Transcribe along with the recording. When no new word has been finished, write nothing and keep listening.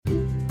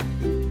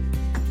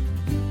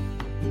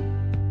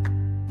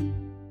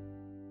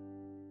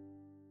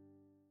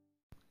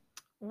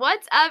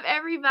What's up,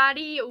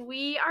 everybody?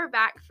 We are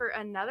back for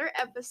another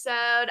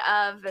episode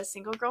of the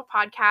Single Girl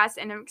Podcast,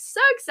 and I'm so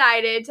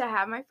excited to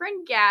have my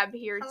friend Gab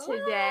here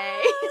today.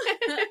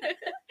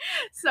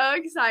 So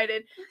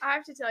excited. I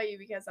have to tell you,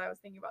 because I was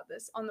thinking about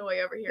this on the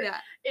way over here. Yeah.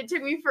 It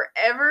took me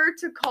forever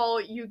to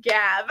call you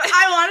Gab.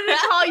 I wanted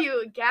to call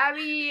you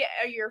Gabby,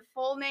 your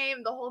full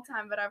name, the whole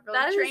time, but I've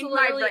really trained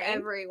my brain.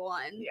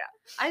 Everyone. Yeah.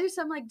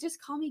 I'm like,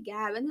 just call me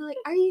Gab. And they're like,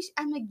 are you,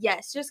 I'm like,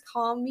 yes, just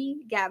call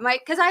me Gab.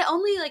 Because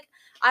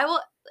I will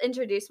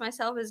introduce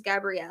myself as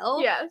Gabrielle.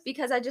 Yes.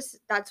 Because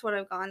that's what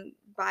I've gone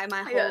by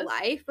my whole Yes.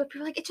 life. But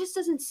people are like, it just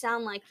doesn't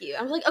sound like you.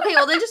 I'm like, okay,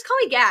 well then just call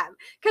me Gab.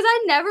 Because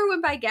I never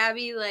went by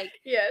Gabby. Like,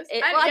 yes.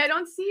 I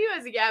don't see you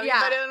as a Gabby,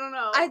 yeah, but I don't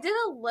know. I did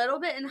a little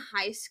bit in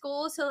high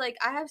school. So like,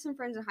 I have some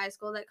friends in high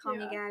school that call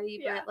me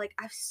Gabby, but like,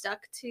 I've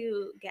stuck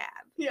to Gab.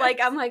 Yes. Like,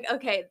 I'm like,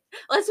 okay,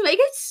 let's make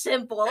it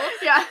simple.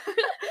 Yeah.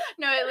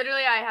 No,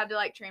 I had to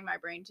like train my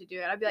brain to do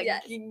it. I'd be like,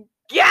 yes.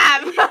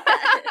 Gab.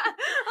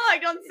 I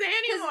don't say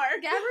anymore.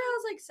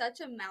 Gabrielle's like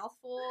such a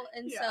mouthful,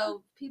 and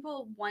so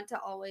people want to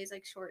always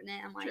like shorten it.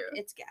 I'm like, True.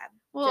 It's Gab.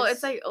 Well,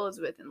 it's like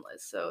Elizabeth and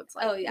Liz, so it's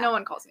like no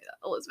one calls me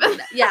that.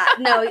 Elizabeth. Yeah,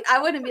 no, I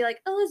wouldn't be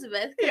like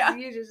Elizabeth. Yeah,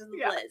 you're just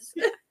Liz.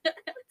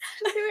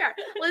 Just here we are,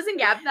 Liz and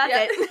Gab. That's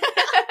it.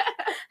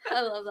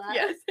 I love that.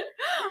 Yes.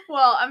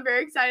 Well, I'm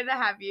very excited to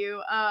have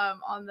you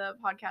on the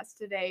podcast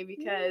today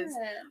because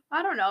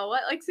I don't know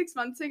what, like 6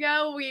 months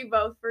ago, we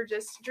both were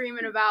just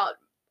dreaming about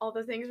all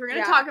the things we're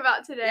going to talk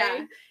about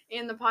today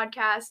in the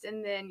podcast,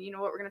 and then,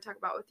 what we're going to talk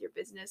about with your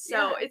business.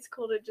 So it's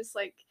cool to just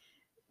like,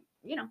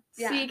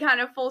 see kind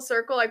of full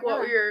circle, like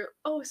what we were,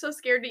 so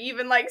scared to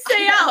even like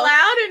say out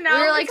loud. And now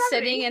we were like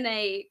sitting in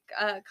a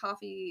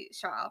coffee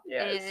shop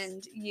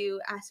and you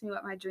asked me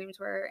what my dreams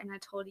were and I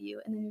told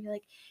you, and then you'd be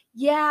like,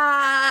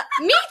 yeah,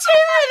 me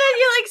too. And then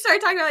you like start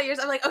talking about yours.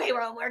 I'm like, okay,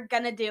 well, we're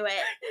gonna do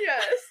it.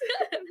 Yes.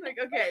 I'm like,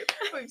 okay,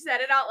 we've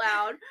said it out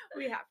loud.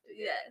 We have to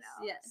do it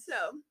now. Yes. So,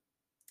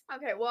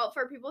 okay, well,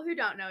 for people who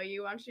don't know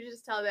you, why don't you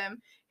just tell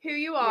them who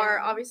you are?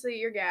 Yeah. Obviously,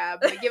 you're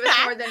Gab, but give us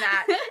more than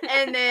that.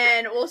 And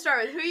then we'll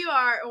start with who you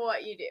are and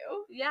what you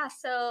do. Yeah,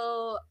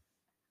 so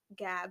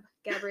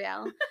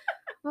Gabrielle.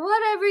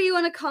 Whatever you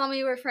want to call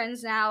me, we're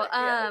friends now.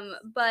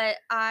 But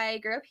I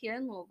grew up here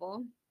in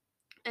Louisville.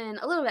 And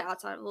a little bit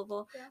outside of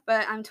Louisville,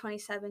 but I'm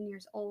 27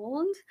 years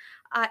old.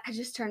 I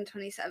just turned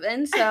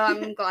 27, so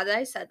I'm glad that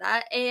I said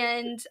that.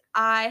 And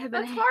I have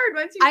been. That's hard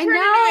once you turn a new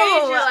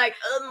age. You're like,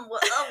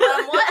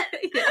 what?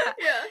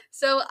 Yeah.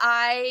 So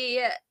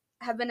I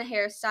have been a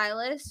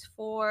hairstylist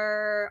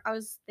for. I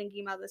was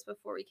thinking about this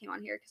before we came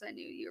on here because I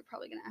knew you were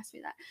probably going to ask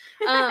me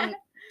that.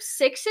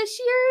 6-ish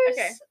years.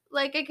 Okay.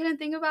 Like I couldn't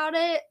think about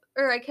it,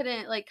 or I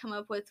couldn't like come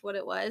up with what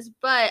it was,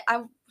 but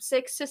I'm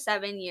 6 to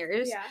 7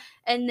 years. Yeah.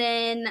 And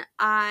then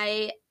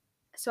I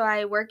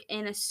work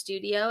in a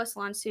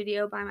salon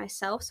studio by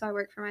myself. So I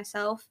work for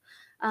myself.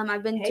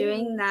 I've been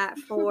doing that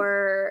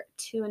for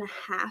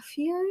 2.5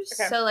 years.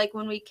 Okay. So like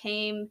when we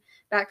came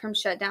back from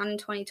shutdown in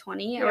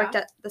 2020, I worked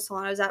at the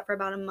salon I was at for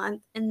about a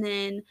month, and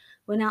then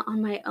went out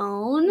on my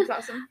own.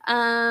 That's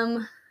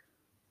awesome.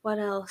 What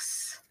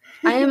else?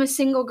 I am a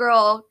single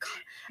girl.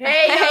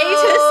 Hey, to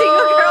the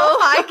Single Girl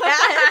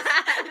Podcast.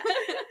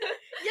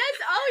 Yes,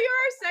 you're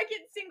our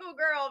second single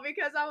girl,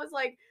 because I was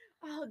like,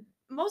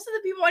 most of the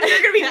people on here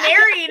are going to be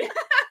married.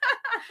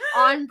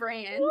 On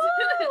brand.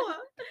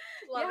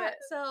 Love it.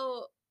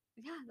 So,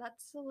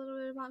 that's a little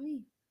bit about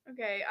me.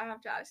 Okay, I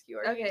have to ask you,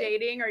 are you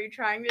dating? Are you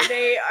trying to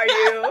date?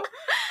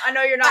 I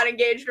know you're not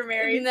engaged or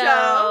married. No,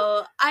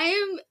 so. I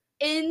am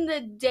in the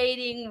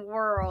dating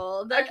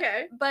world.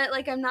 Okay. But,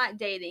 like, I'm not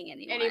dating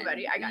anyone.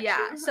 Anybody, I got you.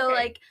 Yeah, so,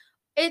 like,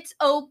 it's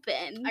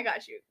open. I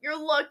got you. You're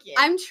looking.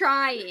 I'm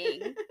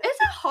trying.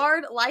 It's a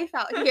hard life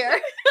out here.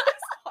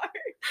 It's hard.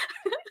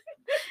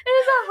 It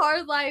is a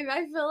hard life.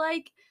 I feel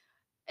like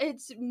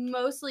it's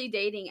mostly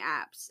dating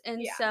apps,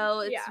 and so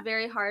it's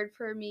very hard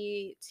for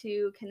me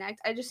to connect.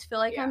 I just feel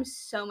like I'm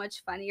so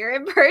much funnier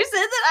in person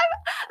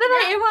than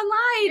I am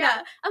online.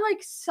 Yeah. I'm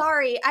like,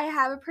 sorry, I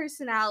have a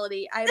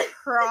personality. I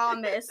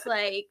promise.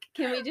 Like,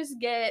 can we just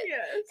get?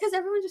 Because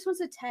everyone just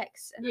wants to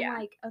text, and I'm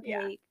like,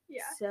 okay.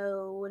 Yeah.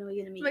 So when are we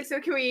gonna meet? Like, so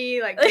can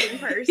we like meet in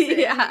person?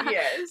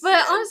 Yes.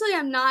 But honestly,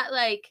 I'm not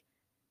like.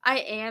 I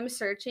am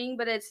searching,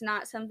 but it's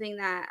not something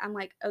that I'm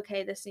like,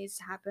 okay, this needs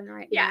to happen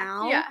right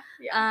now.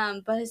 Yeah.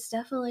 But it's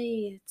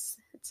definitely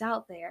it's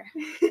out there.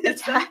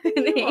 It's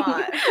happening.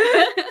 I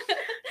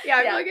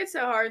feel like it's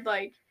so hard.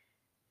 Like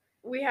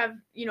we'll have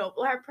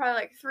probably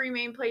like 3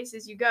 main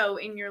places you go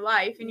in your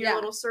life, in your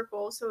little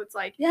circle. So it's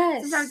like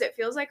sometimes it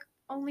feels like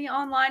only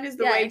online is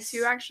the way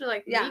to actually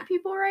like meet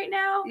people right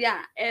now.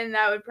 Yeah. And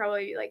that would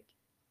probably be like,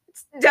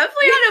 it's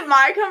definitely out of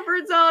my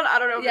comfort zone. I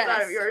don't know if it's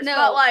out of yours,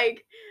 but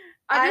like.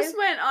 I just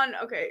went on,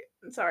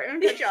 sorry,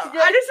 I'm going to cut you off.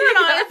 I just went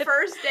on a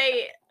first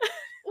date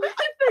with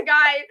the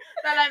guy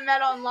that I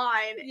met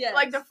online. Yes.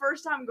 Like, the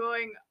first time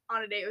going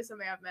on a date with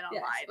somebody I've met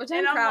online. Which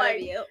I'm proud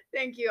of you.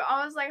 Thank you.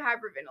 I was, like,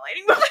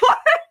 hyperventilating before.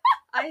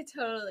 I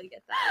totally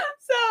get that.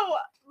 So,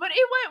 but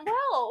it went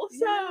well.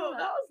 So,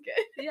 that was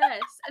good.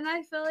 Yes, and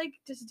I feel like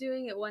just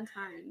doing it one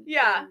time.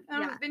 Yeah,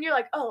 then you're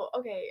like, oh,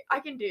 okay, I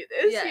can do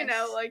this. Yes. You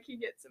know, like you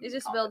get some. It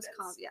just confidence.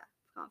 builds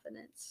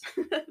confidence.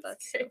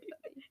 That's so great.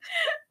 funny.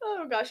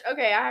 Oh gosh.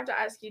 Okay, I have to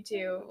ask you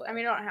too. I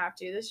mean, I don't have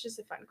to. This is just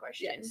a fun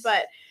question. Yes.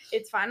 But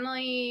it's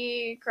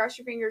finally, cross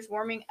your fingers,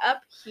 warming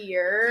up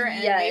here,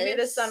 and maybe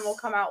the sun will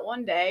come out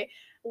one day.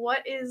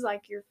 What is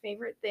like your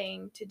favorite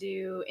thing to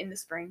do in the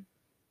spring?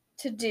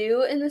 To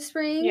do in the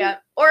spring? Yeah.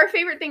 Or a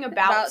favorite thing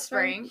about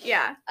spring?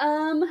 Yeah.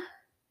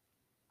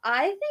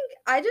 I think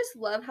I just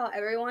love how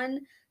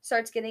everyone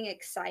starts getting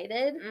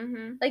excited.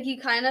 Mm-hmm. Like, you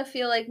kind of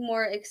feel, like,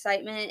 more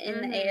excitement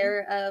in the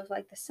air of,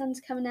 like, the sun's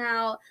coming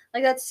out.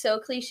 Like, that's so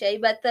cliche,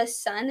 but the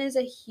sun is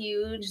a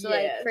huge,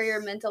 like, for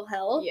your mental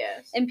health.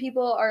 Yes. And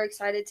people are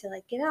excited to,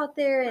 like, get out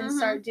there and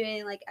start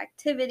doing, like,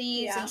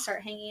 activities and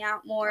start hanging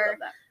out more.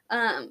 I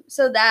love that.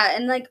 So that,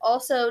 and, like,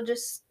 also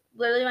just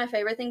literally my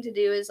favorite thing to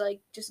do is,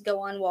 like, just go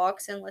on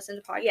walks and listen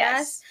to podcasts.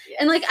 Yes.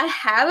 And, like, I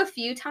have a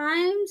few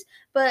times,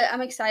 but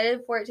I'm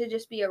excited for it to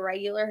just be a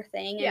regular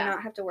thing and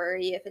not have to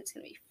worry if it's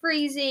going to be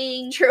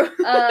freezing. True.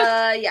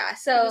 Yeah,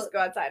 so. Just go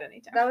outside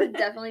anytime. That would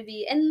definitely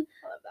be, and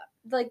I love that.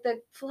 Like, the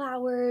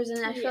flowers,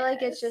 and I feel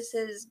like it just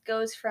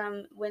goes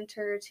from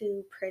winter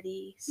to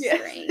pretty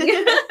spring.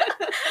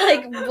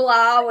 Like,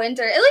 blah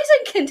winter, at least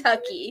in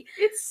Kentucky.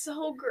 It's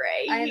so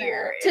gray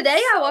here.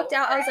 Today I walked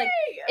out, I was like,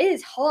 it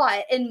is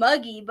hot and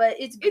muggy, but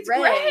it's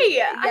gray.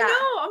 Yeah. I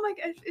know. I'm like,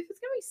 if it's going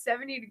to be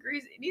 70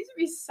 degrees, it needs to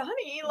be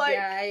sunny. Like,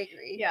 yeah, I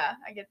agree. Yeah,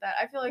 I get that.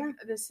 I feel like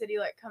the city,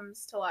 like,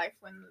 comes to life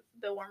when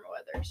the warmer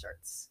weather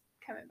starts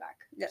coming back.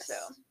 Yes. So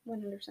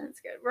 100%. It's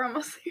good. We're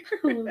almost there.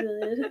 Oh,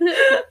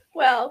 good.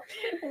 Well,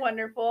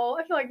 wonderful.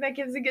 I feel like that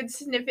gives a good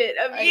snippet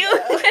of you.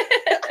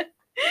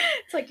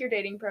 It's like your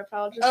dating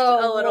profile, just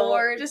a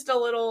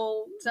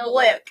little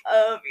blip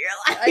of your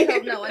life. I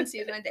hope no one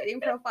sees my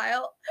dating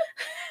profile.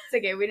 It's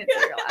okay, we didn't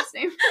say your last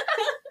name.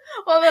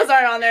 Well, those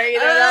aren't on there either,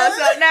 though,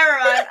 so never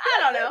mind. I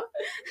don't know.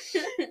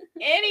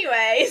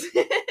 Anyways,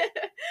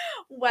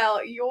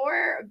 well,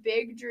 your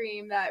big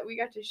dream that we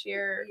got to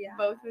share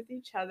both with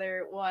each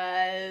other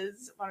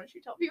was, why don't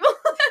you tell people?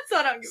 So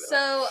I don't give it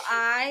away.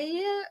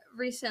 I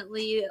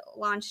recently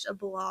launched a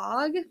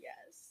blog.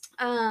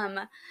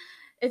 Yes.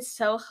 It's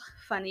so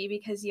funny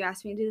because you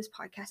asked me to do this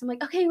podcast. I'm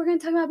like, okay, we're going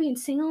to talk about being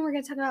single. We're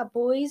going to talk about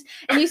boys.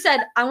 And you said,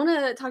 I want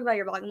to talk about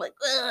your blog. I'm like,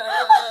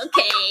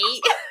 okay.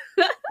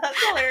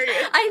 That's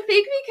hilarious. I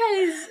think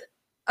because,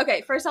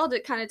 okay, first I'll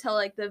kind of tell,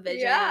 like, the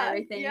vision and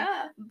everything.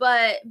 Yeah.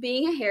 But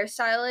being a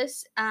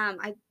hairstylist,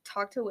 I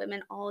talk to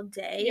women all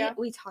day. Yeah.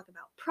 We talk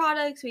about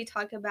products. We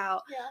talk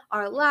about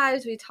our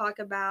lives. We talk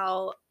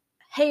about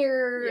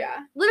hair,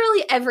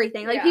 literally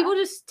everything. Like, people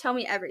just tell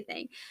me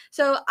everything.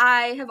 So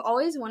I have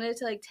always wanted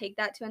to, like, take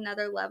that to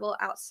another level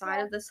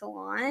outside of the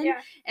salon.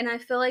 Yeah. And I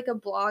feel like a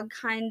blog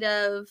kind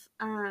of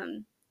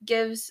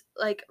gives,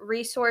 like,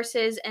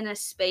 resources and a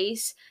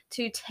space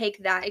to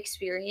take that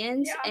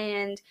experience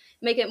and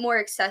make it more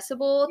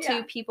accessible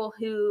to people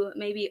who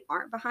maybe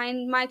aren't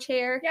behind my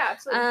chair. Yeah,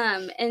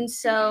 absolutely. And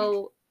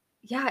so,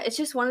 it's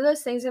just one of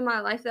those things in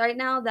my life right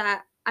now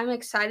that I'm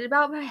excited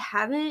about, but I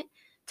haven't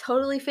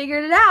totally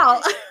figured it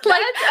out. Like,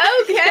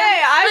 that's okay.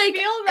 I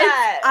feel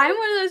that. I'm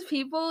one of those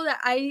people that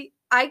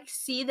I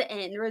see the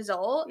end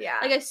result. Yeah.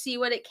 Like, I see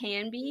what it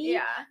can be.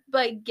 Yeah.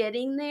 But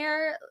getting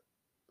there,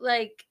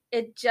 like,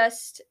 it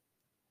just,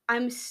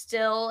 I'm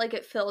still, like,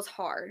 it feels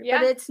hard. Yeah.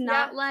 But it's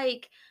not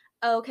like,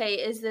 okay,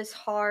 is this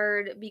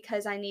hard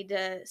because I need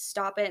to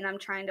stop it and I'm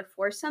trying to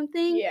force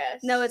something?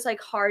 Yes. No, it's,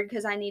 like, hard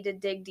because I need to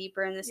dig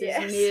deeper and this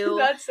is new.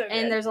 That's so good.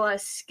 And there's a lot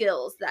of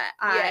skills that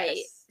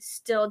I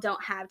still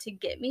don't have to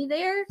get me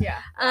there.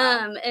 Yeah.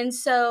 And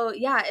so,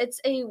 it's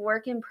a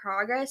work in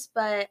progress,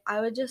 but I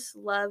would just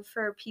love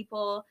for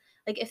people,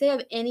 like, if they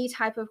have any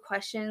type of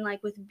question,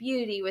 like, with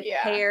beauty, with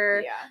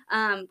hair,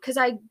 because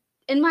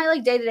in my,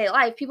 like, day-to-day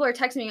life, people are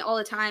texting me all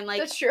the time, like,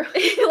 that's true. Like,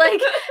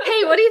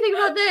 hey, what do you think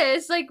about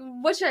this? Like,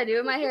 what should I do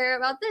with my hair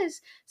about this?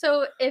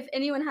 So if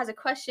anyone has a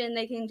question,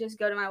 they can just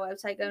go to my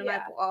website, go to my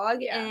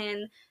blog,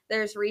 and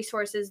there's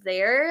resources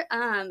there.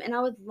 And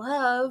I would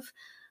love,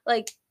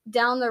 like,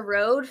 down the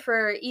road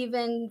for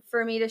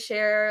me to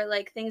share,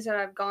 like, things that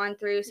I've gone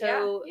through.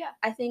 So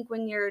I think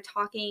when you're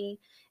talking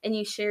and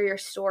you share your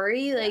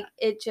story, like,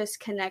 it just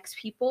connects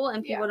people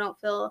and people don't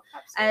feel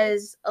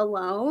as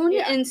alone.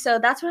 And so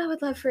that's what I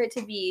would love for it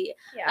to be.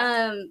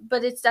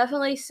 But it's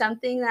definitely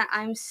something that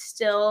I'm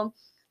still,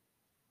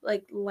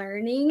 like,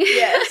 learning.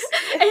 Yes.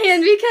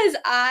 And because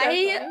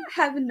I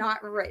have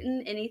not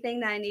written anything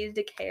that I needed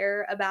to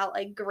care about,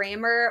 like,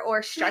 grammar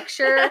or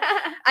structure.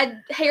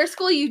 Hair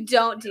school, you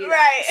don't do that.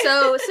 Right.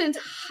 So since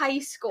high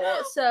school.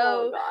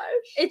 So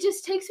it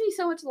just takes me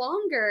so much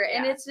longer.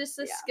 And it's just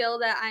a skill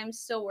that I'm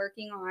still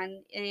working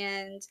on.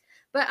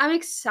 But I'm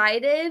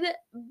excited,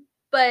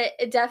 but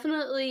it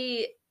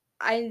definitely,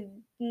 I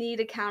need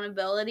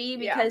accountability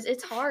because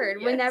it's hard.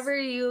 Yes. Whenever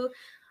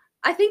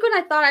I think when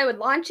I thought I would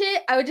launch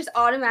it, I would just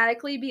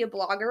automatically be a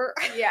blogger.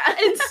 Yeah.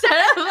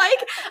 Instead of,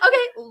 like,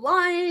 Okay,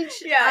 launch.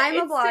 Yeah, I'm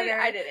a blogger.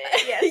 I did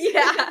it. Yes.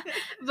 Yeah.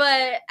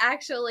 But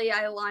actually,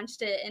 I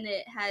launched it, and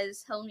it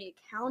has held me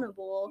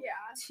accountable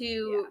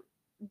to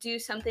do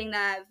something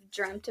that I've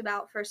dreamt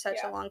about for such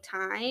a long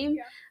time.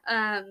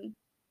 Yeah.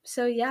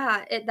 So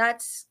yeah,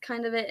 that's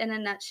kind of it in a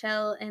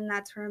nutshell, and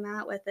that's where I'm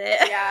at with it.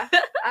 Yeah,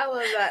 I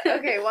love that.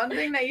 Okay, one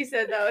thing that you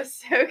said that was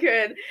so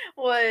good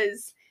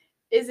was,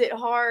 is it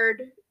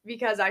hard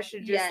because I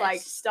should just like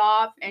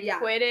stop and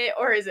quit it,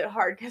 or is it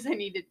hard because I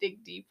need to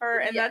dig deeper?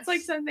 And that's like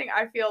something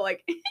I feel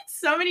like in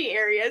so many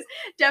areas,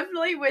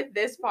 definitely with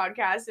this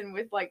podcast and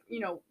with like,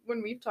 you know,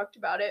 when we've talked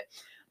about it.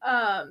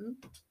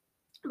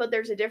 But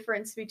there's a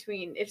difference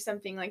between if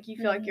something like you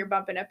feel like you're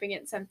bumping up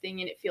against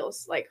something and it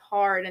feels like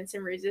hard and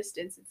some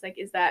resistance. It's like,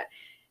 is that,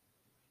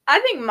 I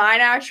think my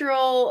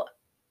natural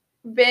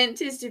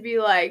bent is to be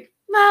like,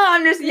 well,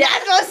 I'm just not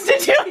supposed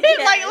to do it.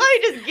 Like, let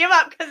me just give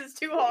up because it's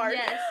too hard.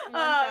 Yes,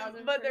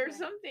 but there's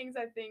some things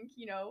I think,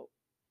 you know,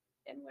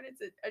 and when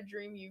it's a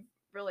dream you've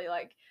really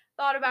like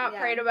thought about,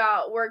 prayed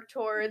about, worked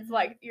towards,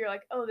 like you're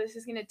like, oh, this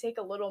is gonna take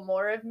a little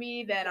more of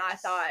me than I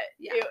thought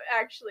it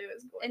actually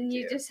was going to. And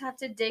you just have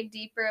to dig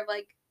deeper of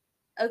like,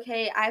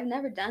 okay, I've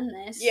never done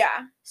this.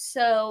 Yeah.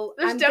 So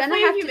there's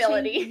definitely a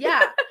humility.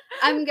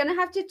 I'm gonna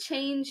have to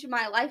change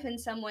my life in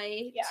some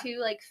way to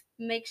like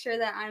make sure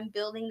that I'm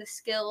building the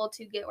skill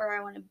to get where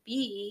I want to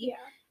be.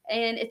 Yeah.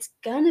 And it's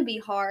gonna be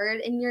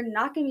hard, and you're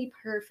not gonna be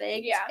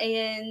perfect. Yeah.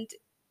 And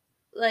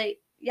like,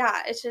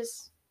 it's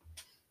just.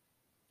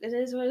 It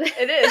is what it is.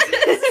 It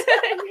is.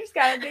 You just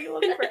gotta dig a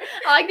little deeper.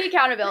 I like the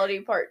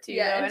accountability part too,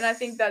 though, and I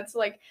think that's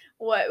like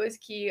what was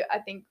key. I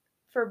think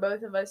for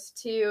both of us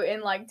too,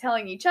 in like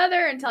telling each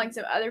other and telling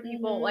some other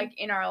people like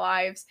in our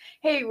lives,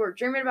 hey, we're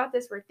dreaming about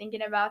this, we're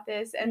thinking about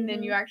this, and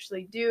then you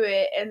actually do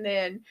it, and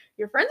then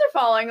your friends are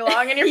following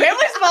along and your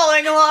family's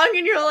following along,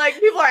 and you're like,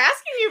 people are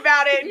asking you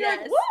about it, and you're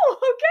like, whoa,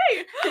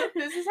 okay,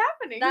 this is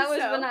happening. That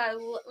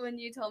was when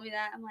you told me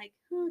that, I'm like,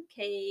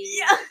 okay,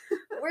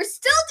 we're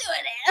still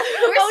doing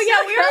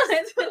it. We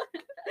are.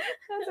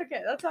 That's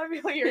okay. That's how I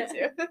feel here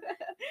too.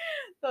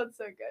 That's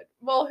so good.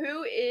 Well,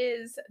 who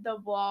is the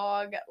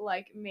blog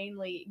like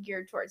mainly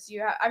geared towards? Do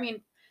you have, I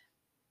mean,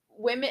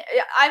 women,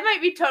 I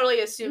might be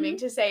totally assuming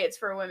to say it's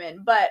for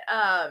women, but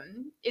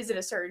is it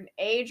a certain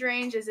age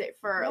range? Is it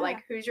for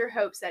like, who's your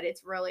hopes that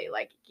it's really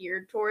like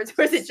geared towards,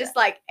 or is it just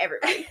like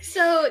everybody?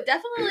 So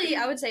definitely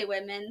I would say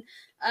women.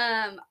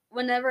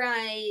 Whenever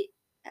I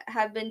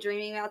have been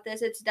dreaming about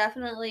this, it's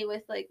definitely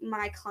with like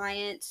my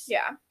clients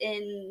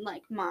in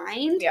like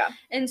mind. Yeah.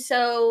 And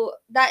so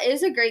that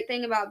is a great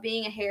thing about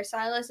being a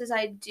hairstylist, is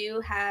I do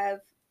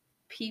have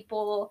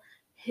people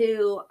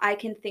who I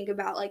can think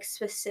about like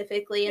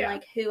specifically and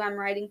like who I'm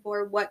writing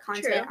for, what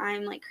content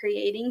I'm like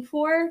creating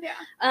for.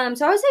 Yeah.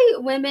 So I would say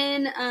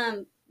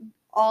women,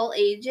 all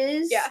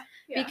ages. Yeah.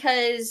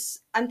 Because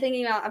I'm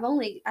thinking about,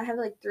 I have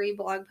like 3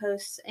 blog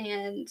posts,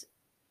 and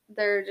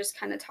they're just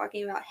kind of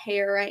talking about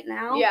hair right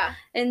now. Yeah.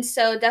 And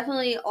so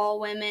definitely all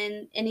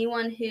women,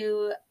 anyone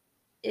who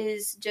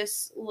is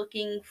just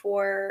looking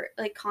for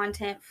like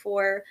content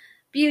for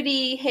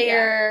beauty,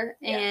 hair,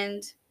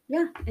 and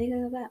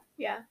anything like that.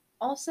 Yeah.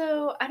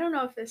 Also, I don't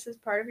know if this is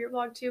part of your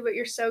blog too, but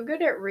you're so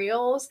good at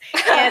reels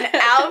and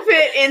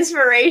outfit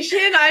inspiration.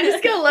 I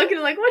just go look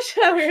and like, what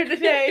should I wear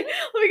today?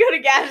 Let me go to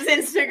Gab's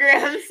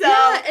Instagram. So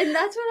yeah, and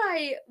that's what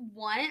I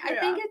want. I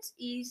think it's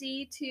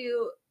easy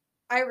to.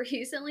 I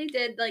recently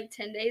did like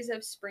 10 days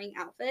of spring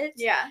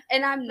outfits. Yeah.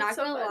 And I'm not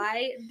going to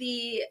lie,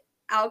 the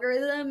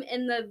algorithm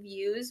and the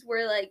views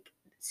were like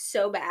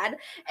so bad.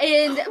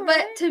 And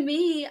but to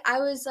me, I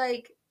was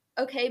like,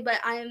 okay, but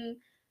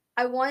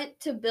I want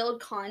to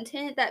build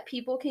content that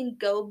people can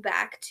go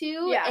back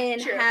to and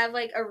have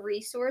like a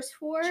resource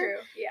for. True.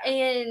 Yeah.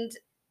 And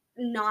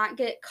not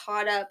get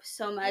caught up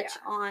so much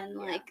on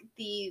like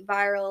the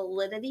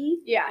virality.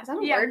 Yeah. Is that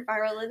a word?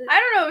 Virality? I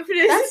don't know if it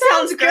is. That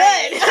sounds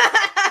good.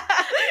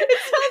 It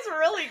sounds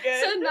really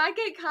good. So not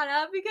get caught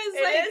up because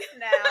it is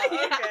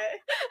now. Okay.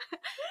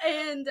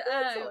 And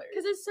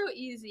because it's so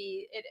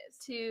easy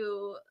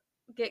to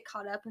get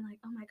caught up in like,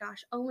 oh my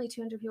gosh, only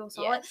 200 people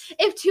saw it.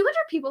 If 200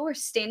 people were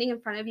standing in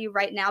front of you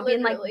right now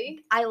being like,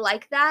 I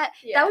like that,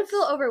 that would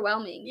feel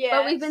overwhelming. Yes.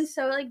 But we've been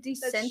so like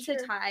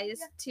desensitized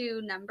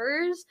to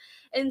numbers.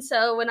 And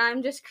so when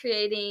I'm just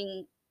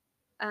creating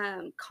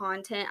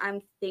content,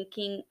 I'm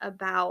thinking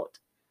about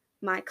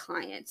my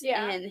clients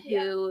and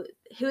who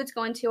it's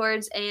going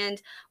towards and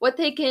what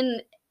they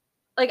can.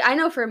 Like, I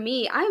know for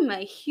me, I'm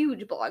a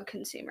huge blog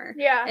consumer.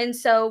 Yeah. And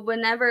so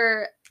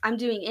whenever I'm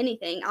doing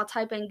anything, I'll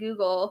type in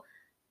Google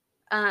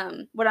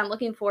what I'm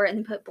looking for and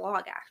then put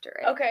blog after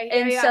it. Okay. Yeah,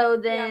 and so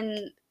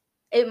then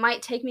it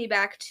might take me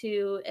back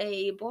to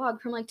a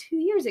blog from like 2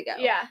 years ago.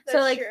 Yeah. So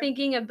like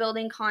thinking of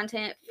building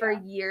content for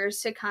years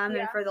to come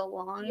and for the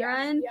long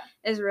run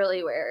is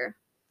really where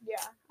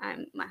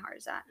my heart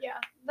is at. Yeah.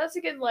 That's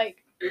a good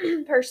like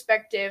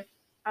perspective.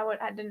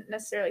 I didn't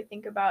necessarily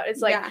think about.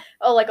 It's like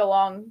like a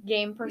long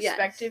game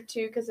perspective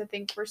too, because I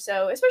think we're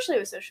so, especially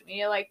with social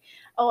media, like,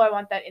 oh, I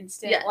want that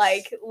instant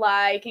like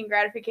and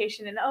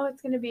gratification, and oh,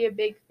 it's gonna be a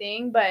big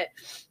thing. But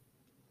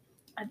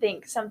I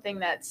think something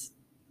that's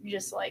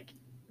just like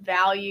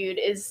valued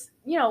is,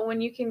 you know,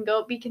 when you can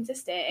go be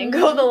consistent and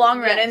go the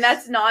long run. And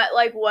that's not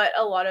like what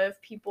a lot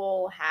of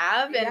people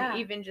have. And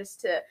even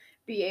just to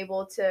be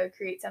able to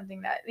create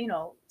something that, you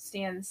know,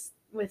 stands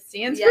for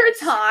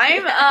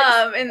time.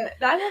 And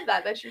I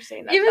love that you're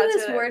saying that. Even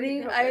this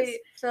morning, I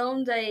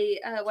filmed a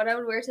what I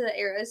would wear to the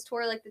Eras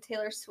tour, like the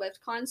Taylor Swift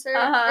concert,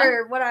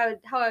 or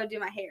how I would do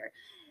my hair.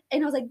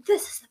 And I was like,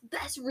 this is the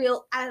best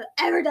reel I've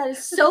ever done.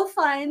 It's so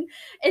fun.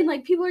 And,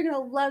 like, people are going to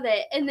love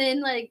it. And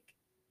then, like,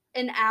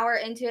 an hour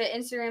into it,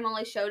 Instagram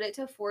only showed it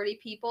to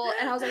 40 people.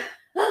 And I was like,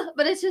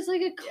 but it's just,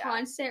 like, a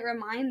constant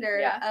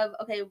reminder of,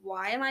 okay,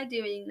 why am I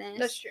doing this?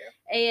 That's true.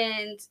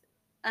 And,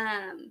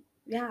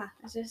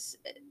 it's just,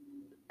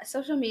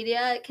 social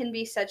media can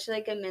be such,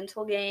 like, a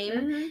mental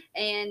game.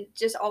 And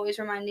just always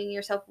reminding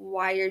yourself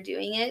why you're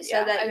doing it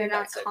so that you're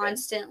not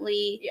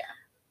constantly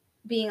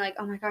being like,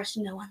 oh my gosh,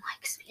 no one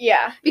likes me.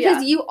 Yeah.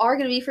 Because you are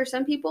going to be for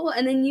some people,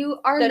 and then you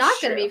are not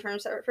going to be for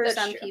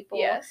some people.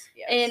 Yes.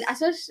 And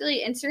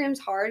especially Instagram's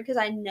hard because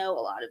I know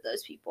a lot of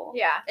those people.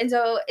 Yeah. And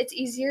so it's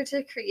easier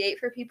to create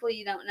for people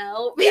you don't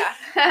know. Yeah.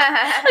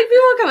 Like, people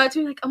will come up to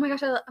me like, oh my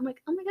gosh, I'm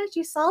like, oh my gosh,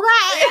 you saw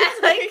that?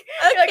 Like, okay.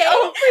 You're like,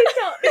 oh, please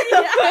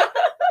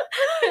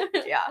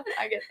don't. Yeah,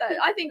 I get that.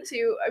 I think,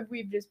 too,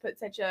 we've just put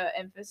such a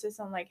emphasis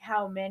on, like,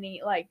 how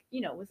many, like, you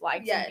know, with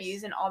likes and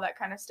views and all that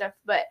kind of stuff,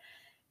 but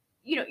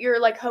you know, you're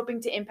like hoping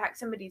to impact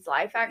somebody's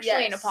life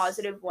actually in a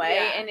positive way.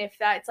 Yeah. And if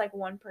that's like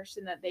one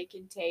person that they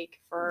can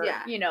take for,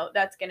 you know,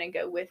 that's going to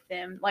go with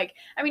them. Like,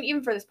 I mean,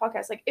 even for this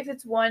podcast, like if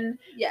it's one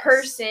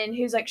person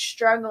who's like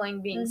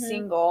struggling being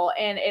single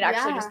and it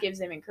actually just gives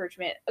them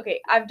encouragement.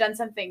 Okay, I've done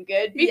something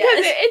good because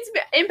it's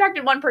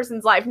impacted one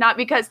person's life, not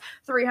because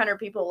 300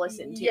 people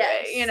listen to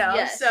it, you know?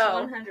 Yes, so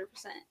 100%.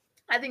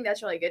 I think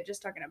that's really good.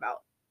 Just talking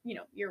about, you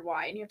know, your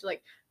why, and you have to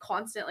like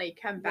constantly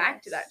come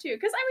back to that too,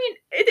 because I mean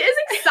it is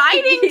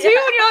exciting too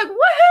when you're like,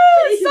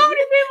 woohoo, so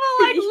many people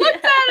like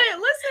looked at it,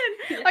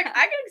 listen, like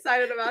I get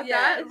excited about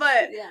that,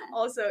 but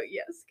also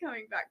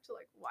coming back to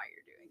like why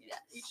you're doing it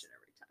each and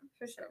every time,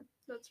 for sure.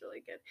 That's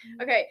really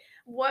good. Okay,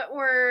 what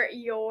were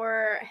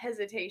your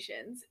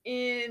hesitations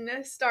in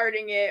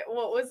starting it?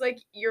 What was like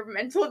your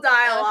mental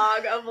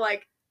dialogue of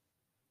like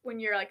when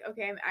you're like,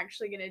 okay, I'm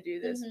actually gonna do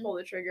this, pull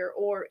the trigger,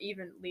 or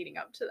even leading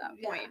up to that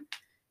point?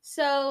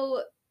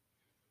 So,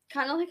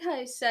 kind of like how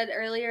I said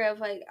earlier of,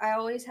 like, I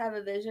always have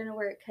a vision of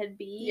where it could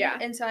be. Yeah.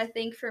 And so I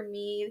think for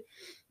me,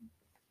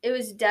 it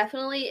was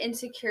definitely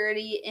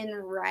insecurity in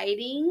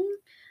writing.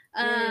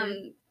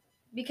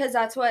 Because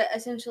that's what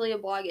essentially a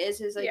blog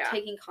is like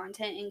taking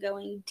content and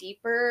going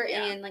deeper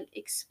and, like,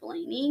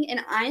 explaining.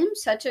 And I'm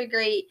such a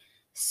great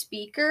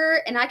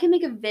speaker, and I can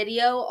make a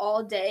video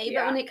all day.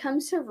 But when it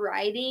comes to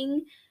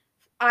writing,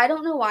 I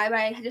don't know why, but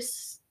I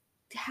just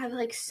have,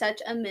 like, such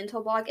a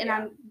mental block, and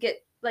I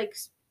get like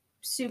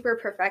super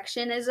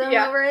perfectionism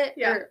over it.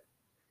 Or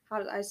how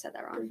did I said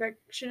that wrong?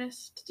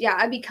 Perfectionist. Yeah,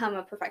 I become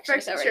a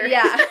perfectionist over it.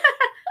 Yeah.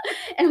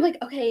 And I'm like,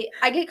 okay,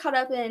 I get caught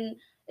up in,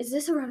 is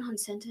this a run-on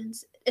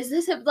sentence? Is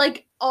this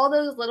like all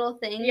those little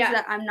things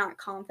that I'm not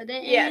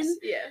confident in?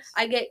 Yes.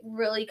 I get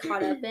really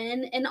caught up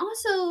in. And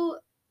also,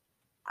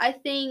 I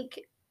think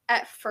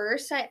at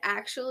first I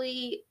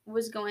actually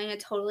was going a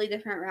totally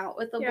different route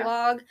with the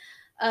blog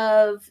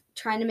of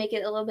trying to make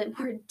it a little bit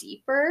more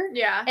deeper.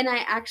 Yeah. And I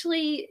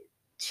actually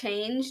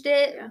changed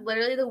it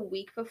literally the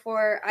week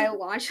before I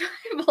launched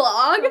my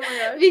blog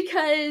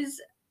because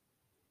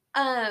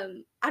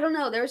I don't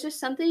know, there was just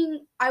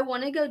something, I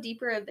want to go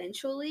deeper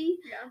eventually.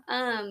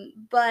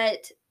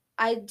 But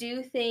I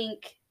do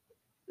think,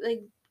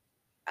 like,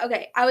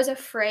 okay, I was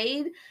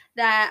afraid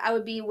that I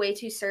would be way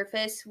too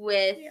surface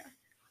with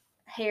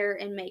hair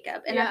and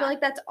makeup, and I feel like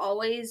that's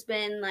always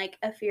been like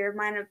a fear of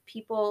mine, of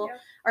people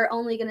are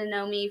only going to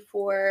know me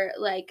for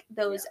like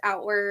those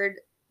outward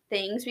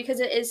things, because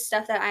it is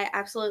stuff that I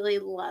absolutely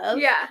love.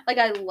 Like,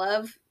 I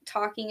love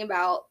talking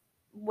about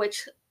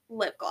which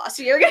lip gloss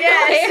you're gonna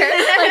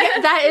wear.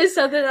 Like, that is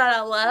something that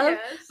I love.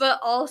 But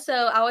also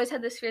I always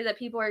had this fear that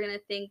people are gonna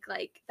think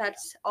like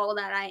that's all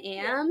that I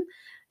am.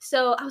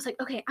 So I was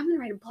like, okay, I'm gonna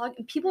write a blog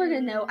and people are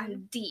gonna know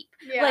I'm deep.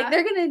 Like,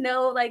 they're gonna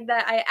know like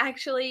that I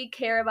actually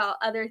care about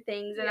other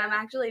things and I'm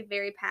actually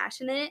very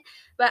passionate.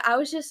 But I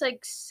was just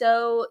like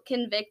so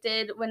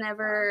convicted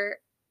whenever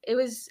it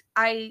was,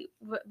 I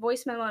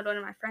voice memoed one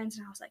of my friends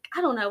and I was like,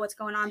 I don't know what's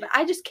going on, but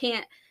I just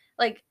can't,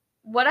 like,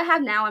 what I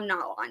have now, I'm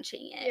not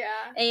launching it.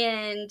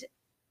 And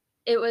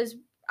I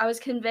was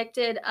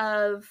convicted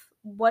of,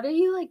 what are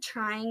you like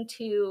trying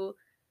to,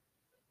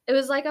 it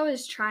was like I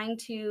was trying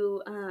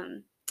to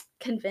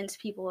convince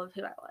people of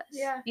who I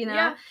was, you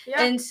know?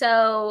 And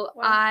so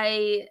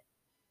I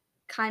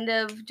kind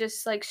of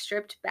just like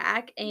stripped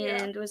back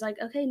and was like,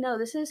 okay, no,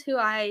 this is who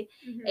I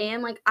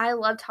am. Like, I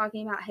love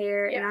talking about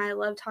hair and I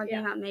love talking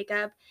about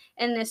makeup,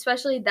 and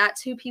especially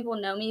that's who people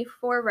know me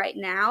for right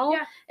now.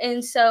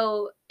 And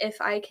so if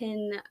I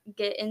can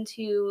get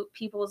into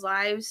people's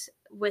lives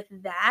with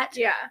that,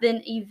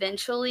 then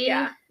eventually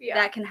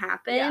that can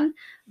happen.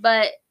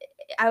 But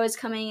I was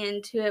coming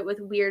into it with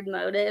weird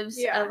motives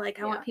of, like,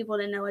 I want people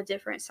to know a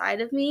different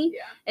side of me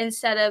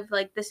instead of,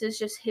 like, this is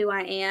just who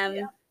I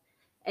am.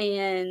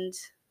 And,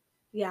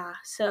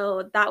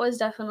 so that was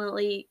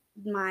definitely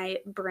my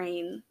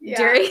brain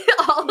during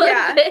all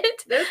of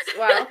it. That's,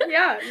 wow.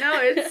 Yeah, no,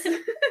 it's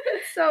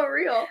so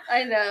real.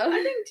 I know.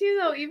 I think, too,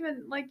 though,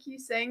 even, like, you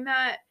saying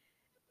that,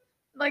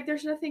 like,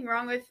 there's nothing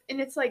wrong with, and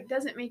it's, like,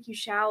 doesn't make you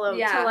shallow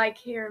to, like,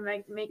 here,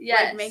 make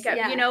like, makeup,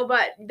 you know,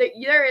 but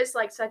there is,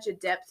 like, such a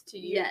depth to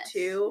you,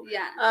 too,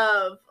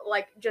 of,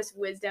 like, just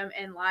wisdom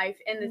in life,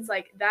 and it's,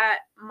 like, that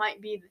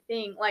might be the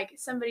thing, like,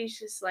 somebody's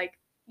just, like,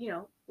 you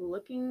know,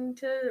 looking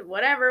to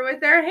whatever with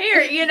their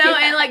hair, you know,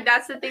 and, like,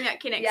 that's the thing that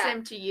connects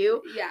them to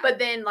you, but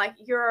then, like,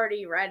 you're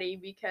already ready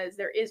because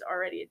there is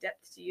already a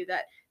depth to you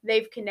that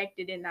they've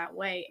connected in that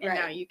way, and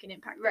now you can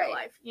impact their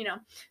life, you know,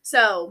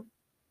 so,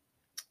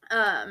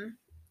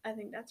 I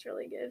think that's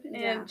really good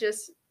and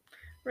just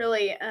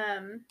really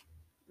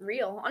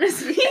real,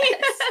 honestly.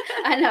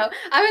 I know.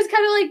 I was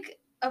kind of like,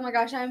 oh my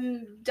gosh, I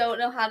don't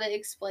know how to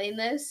explain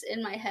this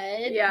in my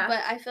head.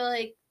 But I feel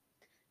like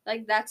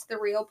that's the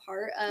real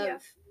part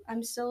of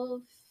I'm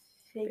still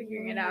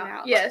figuring it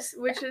out. Yes,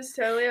 which is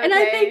totally okay. And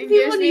I think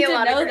people need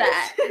to know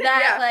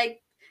that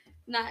like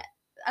not.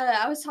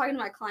 I was talking to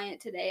my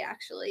client today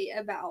actually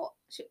about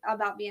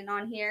being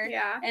on here.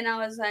 And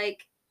I was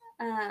like,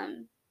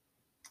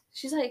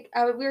 she's like,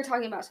 we were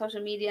talking about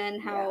social media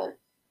and how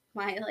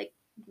my, like,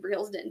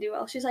 reels didn't do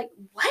well. She's like,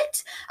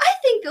 what? I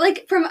think,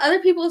 like, from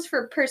other people's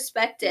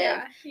perspective.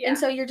 And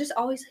so you're just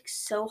always, like,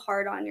 so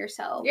hard on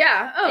yourself.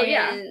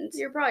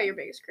 You're probably your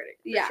biggest critic,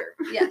 for sure.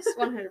 Yes,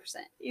 100%.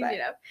 Easy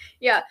enough.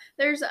 Yeah,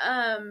 there's,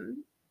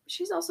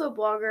 she's also a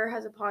blogger,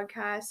 has a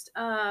podcast.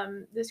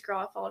 This girl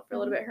I followed for a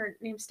little bit. Her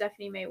name's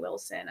Stephanie Mae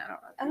Wilson.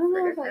 I don't know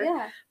if you've heard of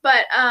her.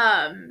 But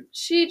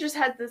she just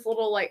had this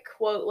little, like,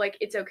 quote, like,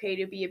 it's okay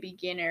to be a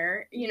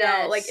beginner. You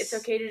know, like, it's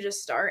okay to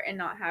just start and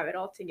not have it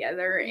all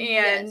together.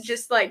 And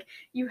just, like,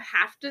 you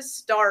have to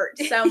start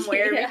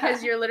somewhere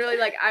because you're literally,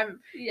 like,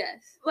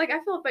 like,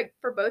 I feel like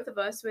for both of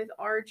us with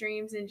our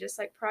dreams and just,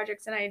 like,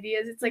 projects and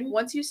ideas, it's like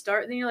once you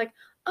start, then you're like,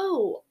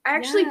 oh, I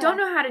actually don't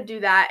know how to do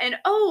that. And,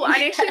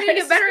 I actually need to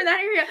get better in that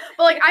area.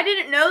 But, like, I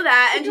didn't know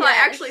that until I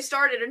actually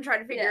started and tried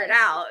to figure it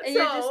out. And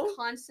you're just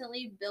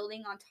constantly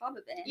building on top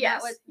of it.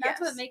 And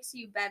that's what makes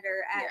you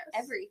better at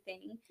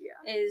everything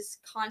is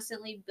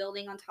constantly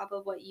building on top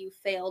of what you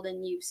failed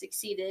and you've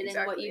succeeded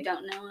and what you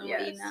don't know and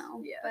what you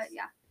know. But,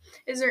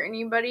 Is there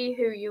anybody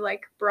who you,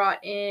 like,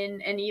 brought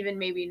in, and even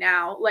maybe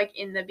now, like,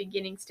 in the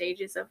beginning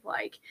stages of,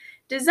 like,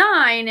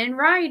 design and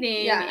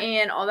writing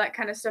and all that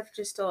kind of stuff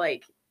just to,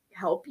 like,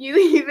 help you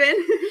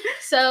even?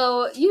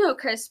 So, you know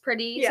Chris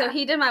Pretty. So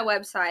he did my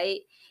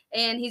website,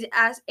 and he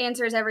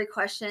answers every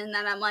question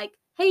that I'm like,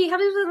 hey, how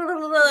do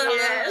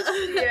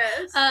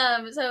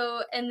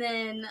so, and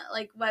then,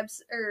 like,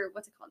 what's it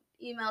called?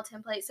 Email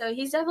template. So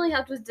he's definitely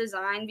helped with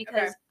design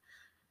because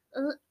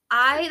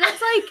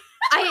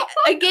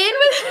again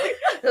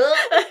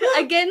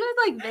with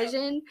like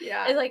vision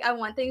is like I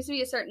want things to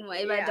be a certain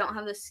way, but I don't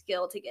have the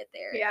skill to get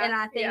there. And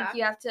I think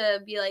you have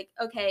to be like,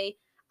 okay,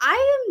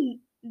 I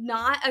am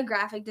not a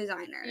graphic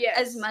designer.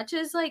 As much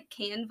as, like,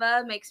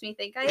 Canva makes me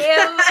think I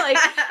am, like,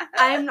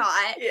 I'm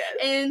not.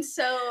 And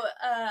so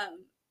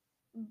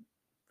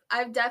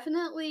I've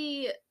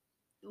definitely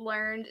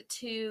learned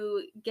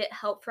to get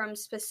help from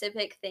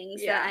specific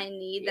things that I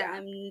need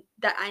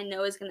that I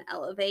know is going to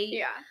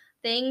elevate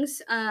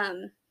things.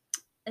 And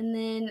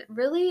then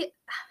really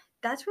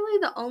that's really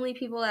the only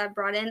people that I've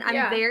brought in.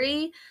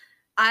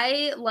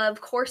 I love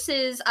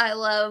courses. I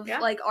love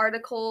like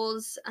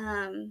articles.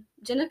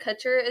 Jenna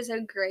Kutcher is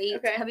a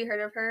great. Have you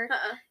heard of her?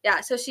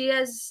 Yeah, so she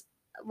has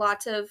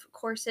lots of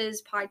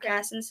courses,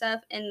 podcasts, and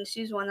stuff, and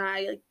she's one that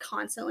I like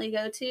constantly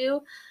go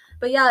to.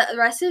 But yeah, the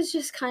rest is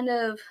just kind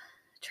of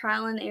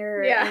trial and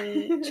error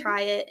and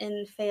try it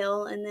and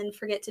fail and then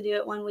forget to do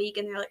it one week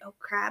and they're like, oh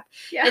crap.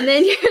 And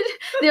then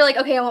they're like,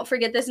 okay, I won't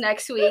forget this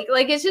next week.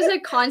 Like, it's just a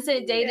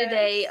constant day to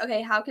day.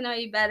 Okay, how can I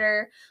be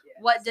better?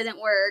 What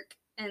didn't work?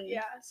 And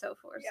so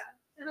forth.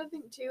 And I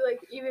think too, like,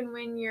 even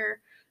when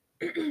you're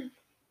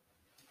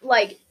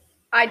like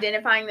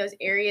identifying those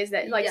areas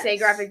that, like, say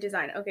graphic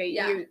design, okay,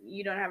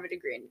 you don't have a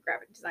degree in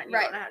graphic design, you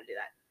don't know how to do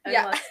that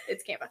unless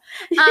it's Canva.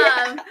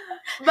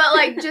 But,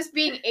 like, just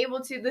being able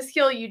to, the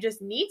skill you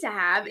just need to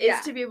have is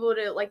to be able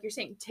to, like you're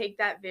saying, take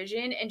that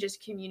vision and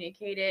just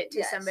communicate it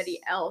to somebody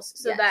else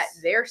so that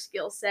their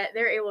skill set,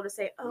 they're able to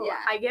say, oh,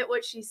 I get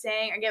what she's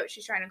saying, I get what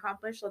she's trying to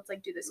accomplish, let's,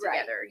 like, do this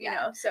together, you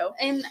know? So,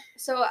 and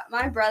so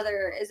my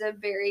brother is a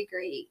very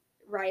great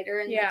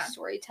writer and like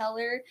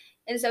storyteller,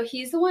 and so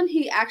he's the one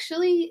who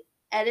actually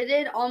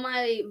edited all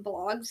my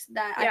blogs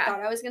that I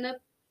thought I was gonna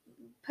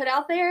put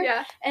out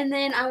there, and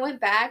then I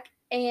went back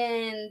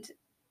and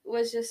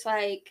was just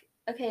like,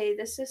 okay,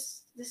 this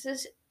is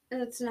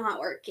it's not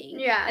working.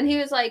 And he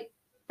was like,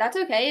 that's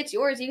okay, it's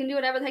yours, you can do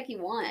whatever the heck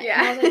you want.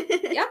 And I was like,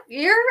 yep,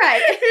 you're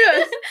right.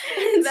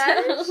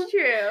 That is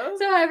true.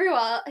 So every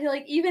while,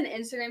 like, even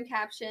Instagram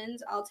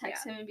captions, I'll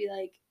text him and be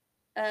like,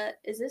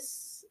 is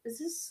this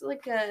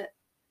like a,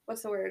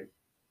 what's the word?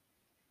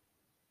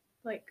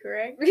 like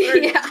correct? Or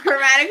yeah.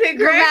 Grammatically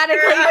correct.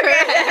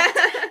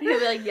 He'll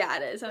be like, yeah,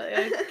 it is. I'm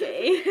like,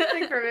 okay.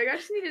 Like, perfect. I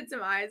just needed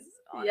some eyes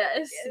on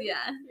yes, it.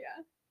 yeah.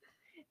 Yeah.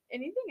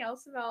 Anything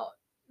else about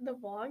the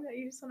vlog that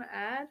you just want to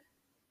add?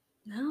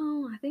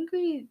 No, I think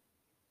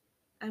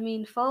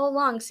follow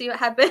along, see what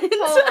happens.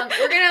 Follow along.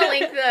 We're gonna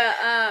link the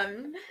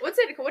what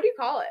do you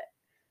call it?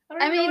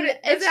 I don't know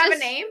does it have a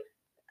name?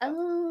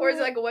 Or is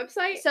it like a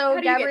website? So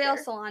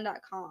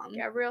GabrielleSalon.com.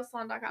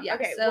 GabrielleSalon.com. Yeah,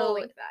 okay, so we'll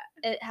link that.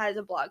 It has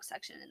a blog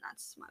section, and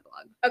that's my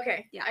blog.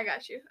 Okay, yeah, I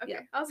got you. Okay,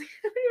 I was like,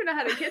 I don't even know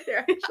how to get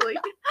there. Actually,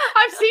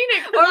 I've seen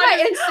it. Or my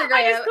Instagram.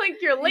 I just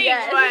clicked your link,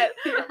 but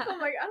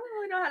I'm like, I don't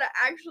really know how to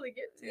actually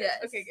get to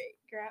it. Okay,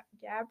 great.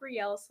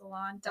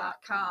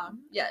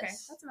 GabrielleSalon.com. Yes, okay,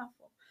 that's a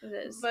mouthful. It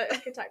is, but I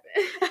could type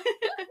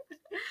it.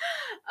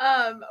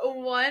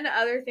 One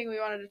other thing we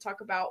wanted to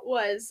talk about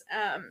was,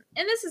 and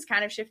this is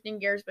kind of shifting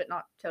gears, but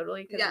not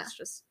totally, because it's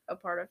just a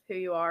part of who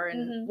you are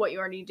and what you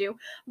already do.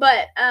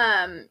 But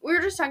we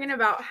were just talking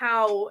about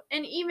how,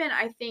 and even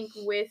I think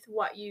with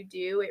what you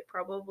do, it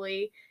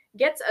probably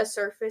gets a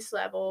surface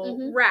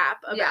level rap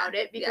about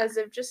it because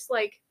of just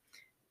like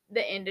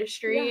the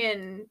industry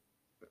and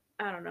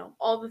I don't know,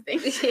 all the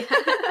things.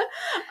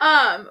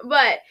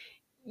 But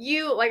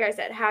you, like I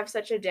said, have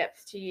such a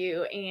depth to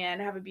you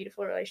and have a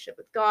beautiful relationship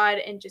with God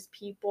and just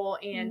people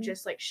and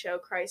just like show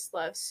Christ's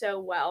love so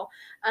well.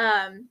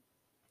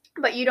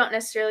 But you don't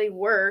necessarily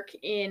work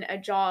in a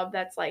job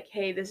that's like,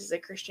 hey, this is a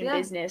Christian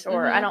business,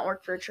 or I don't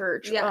work for a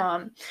church.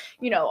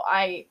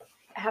 I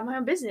have my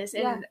own business.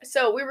 And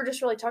so we were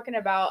just really talking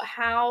about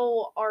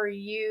how are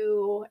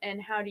you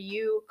and how do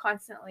you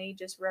constantly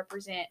just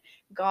represent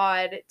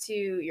God to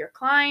your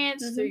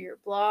clients through your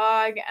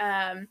blog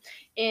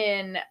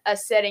in a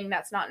setting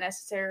that's not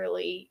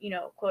necessarily,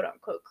 quote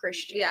unquote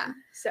Christian. Yeah.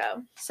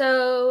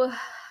 So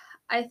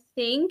I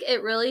think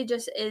it really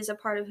just is a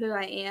part of who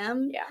I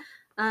am. Yeah.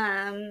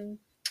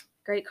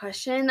 Great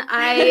question.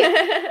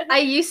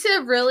 I used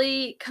to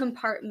really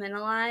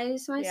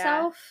compartmentalize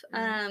myself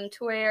to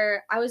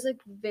where I was like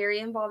very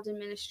involved in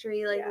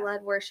ministry, like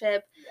led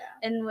worship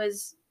and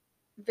was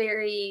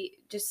very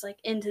just like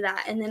into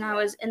that. And then I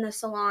was in the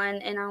salon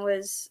and I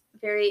was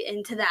very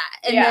into that.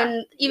 And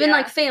then even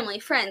like family,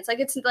 friends, like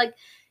it's like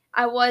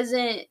I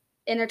wasn't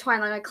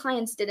intertwined. Like my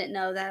clients didn't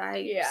know that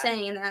I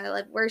sang and that I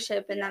led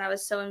worship and that I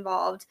was so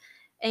involved.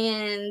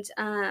 And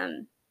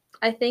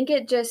I think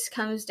it just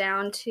comes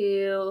down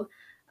to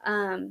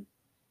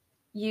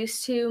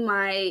used to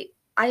I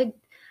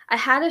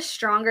had a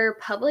stronger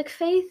public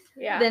faith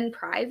than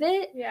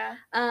private. Yeah.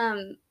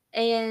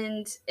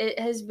 And it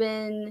has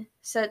been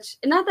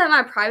not that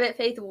my private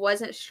faith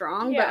wasn't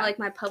strong, but like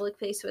my public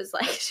faith was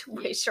like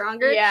way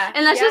stronger. Yeah.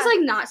 And that's just like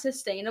not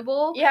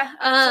sustainable. Yeah.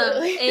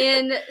 Absolutely.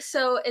 And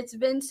so it's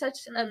been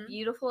such a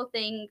beautiful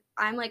thing.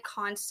 I'm like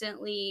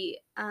constantly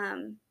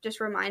just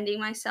reminding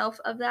myself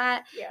of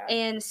that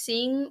and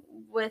seeing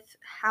with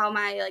how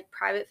my like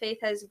private faith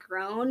has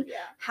grown,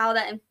 how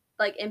that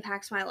like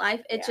impacts my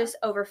life. It just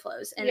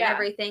overflows in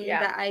everything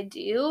that I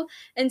do.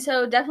 And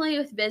so definitely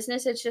with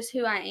business, it's just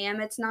who I am.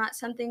 It's not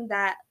something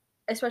that,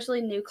 especially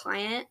new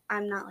client,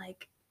 I'm not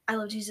like, I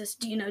love Jesus.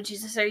 Do you know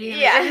Jesus? Are you?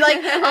 Yeah. Like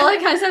all that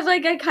kind of stuff.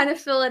 Like I kind of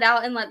fill it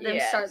out and let them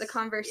start the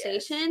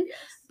conversation. Yes.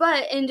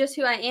 But in just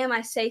who I am,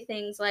 I say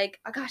things like,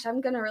 oh gosh,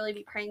 I'm going to really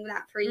be praying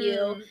that for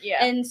you.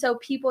 Yeah. And so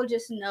people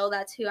just know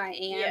that's who I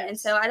am. Yes. And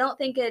so I don't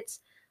think it's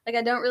like,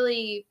 I don't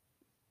really,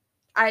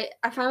 I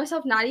find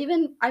myself not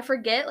even, I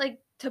forget like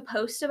to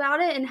post about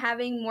it and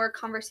having more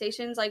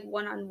conversations like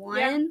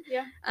one-on-one.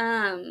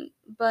 Yeah.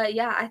 But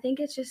yeah, I think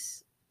it's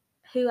just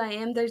who I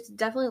am. There's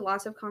definitely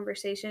lots of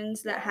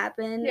conversations that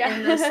happen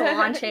in the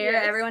salon chair.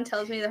 Yes. Everyone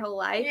tells me their whole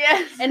life.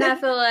 Yes. And I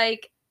feel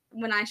like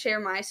when I share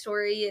my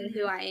story and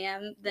who I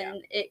am,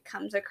 then it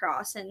comes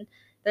across. And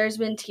there's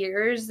been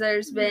tears.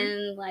 There's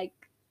been like,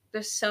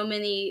 there's so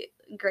many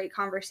great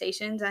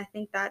conversations. I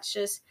think that's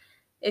just,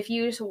 if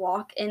you just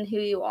walk in who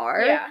you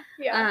are,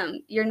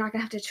 you're not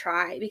gonna have to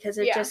try because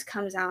it just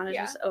comes out and it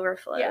just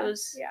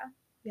overflows.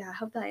 Yeah, I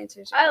hope that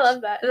answers your question. I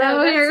love that. No,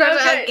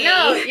 that's so good. Okay.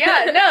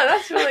 No,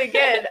 that's really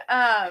good.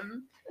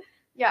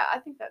 Yeah, I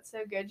think that's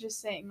so good.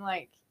 Just saying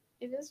like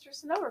it is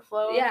just an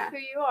overflow of who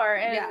you are,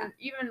 and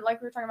even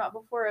like we were talking about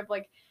before of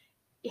like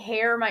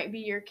hair might be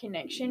your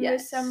connection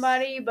with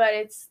somebody, but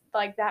it's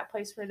like that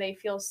place where they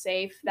feel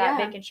safe that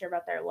they can share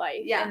about their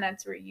life. Yeah. And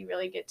that's where you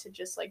really get to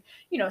just like,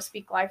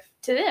 speak life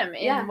to them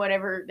in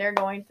whatever they're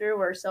going through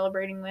or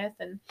celebrating with.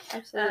 And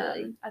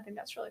absolutely. I think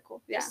that's really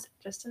cool. Yeah.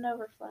 Just an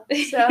overflow.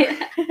 So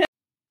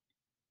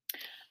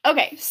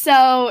okay,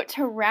 so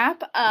to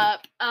wrap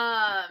up,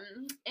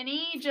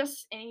 any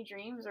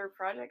dreams or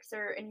projects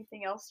or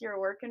anything else you're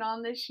working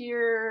on this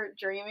year,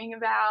 dreaming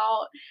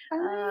about,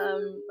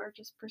 or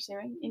just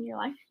pursuing in your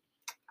life?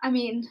 I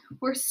mean,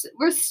 we're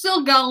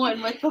still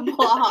going with the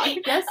blog.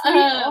 Yes, we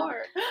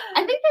are.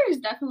 I think there's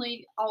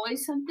definitely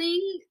always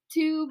something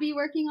to be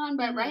working on,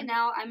 but right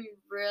now I'm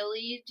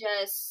really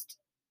just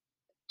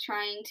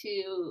trying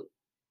to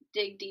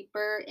dig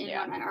deeper in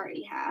what I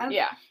already have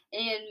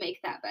and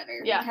make that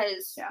better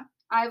because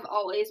I've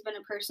always been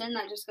a person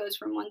that just goes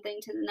from one thing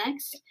to the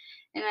next.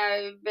 And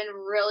I've been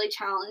really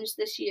challenged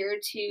this year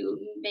to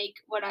make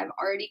what I've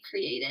already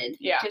created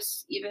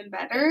just even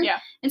better. Yeah.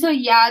 And so,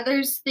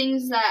 there's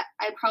things that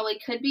I probably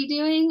could be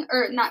doing,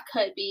 or not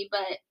could be,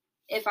 but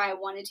if I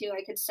wanted to,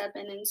 I could step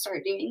in and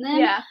start doing them.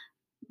 Yeah.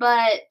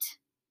 But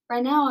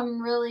right now,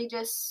 I'm really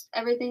just,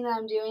 everything that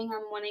I'm doing,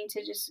 I'm wanting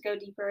to just go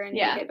deeper and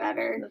make it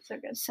better. That's so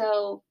good.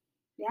 So,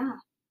 yeah.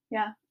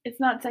 Yeah, it's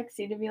not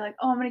sexy to be like,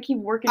 oh, I'm going to keep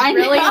working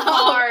really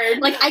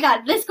hard. Like, I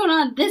got this going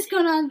on, this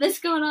going on, this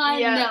going on.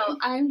 Yeah. No,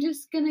 I'm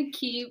just going to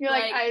keep, You're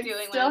like I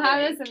doing still what I'm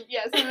have doing. this, and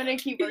yes, I'm going to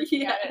keep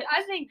working at it.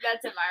 I think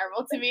that's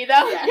admirable to me,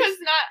 though, because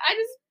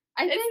it's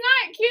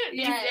not cute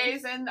these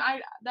days, and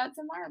that's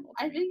admirable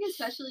to me. I think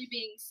especially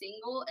being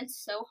single, it's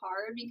so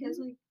hard, because,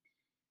 like,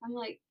 I'm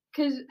like,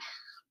 because...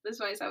 This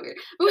might sound weird.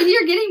 But when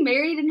you're getting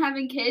married and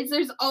having kids,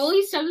 there's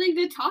always something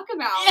to talk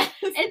about. Yes.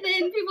 And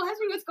then people ask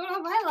me what's going on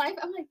in my life.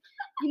 I'm like,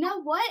 you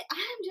know what?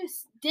 I'm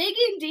just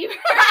digging deeper.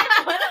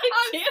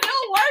 I'm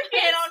still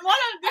working on what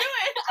I'm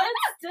doing. I'm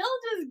still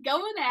just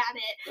going at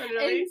it.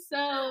 Literally. And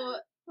so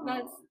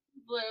that's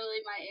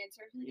literally my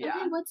answer.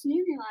 Okay, what's new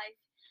in your life?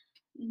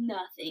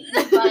 Nothing,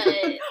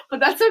 but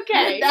that's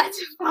okay. That's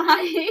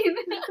fine.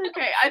 That's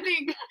okay. I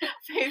think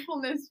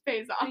faithfulness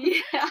pays off.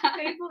 Yeah.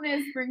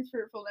 Faithfulness brings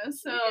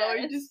fruitfulness, so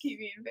you just keep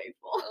being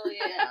faithful. Oh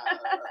yeah.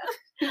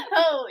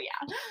 Oh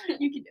yeah.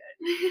 You can do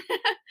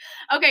it.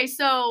 Okay,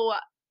 so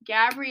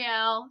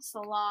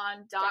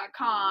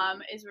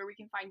GabrielleSalon.com is where we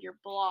can find your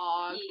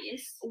blog.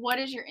 Yes. What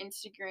is your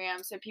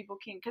Instagram so people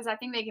can, because I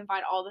think they can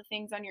find all the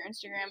things on your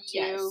Instagram too.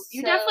 Yes,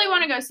 you definitely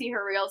want to go see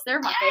her reels. They're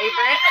my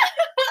favorite.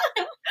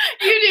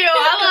 You do.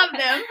 I love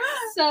them.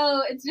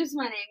 So it's just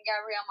my name,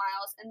 Gabrielle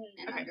Miles, and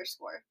an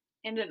underscore.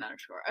 And an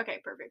underscore. Okay,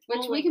 perfect.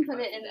 Which we can put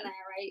it in there,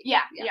 right?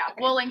 Yeah. Okay.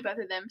 We'll link both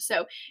of them.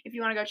 So if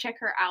you want to go check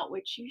her out,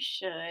 which you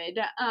should,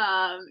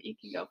 you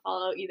can go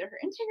follow either her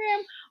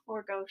Instagram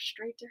or go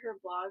straight to her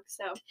blog.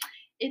 So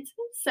it's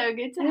been so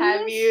good to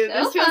have you. So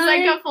this feels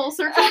like a full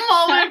circle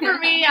moment for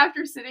me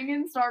after sitting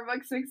in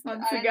Starbucks 6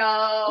 months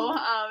ago.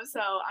 So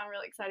I'm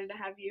really excited to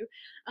have you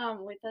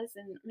with us,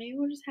 and maybe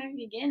we'll just have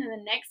you again in the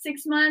next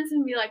 6 months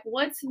and be like,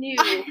 what's new?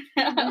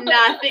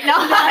 Nothing. No,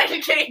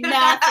 I'm kidding.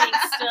 Nothing.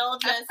 Still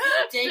just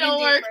digging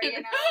deeper,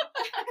 you know.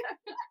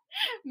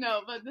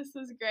 No, but this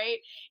was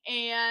great,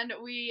 and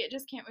we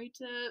just can't wait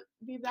to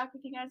be back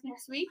with you guys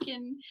next week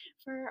and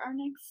for our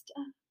next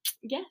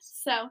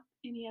guest. So,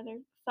 any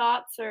other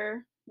thoughts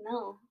or?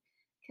 No,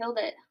 killed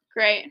it.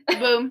 Great.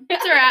 Boom.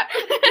 It's a wrap.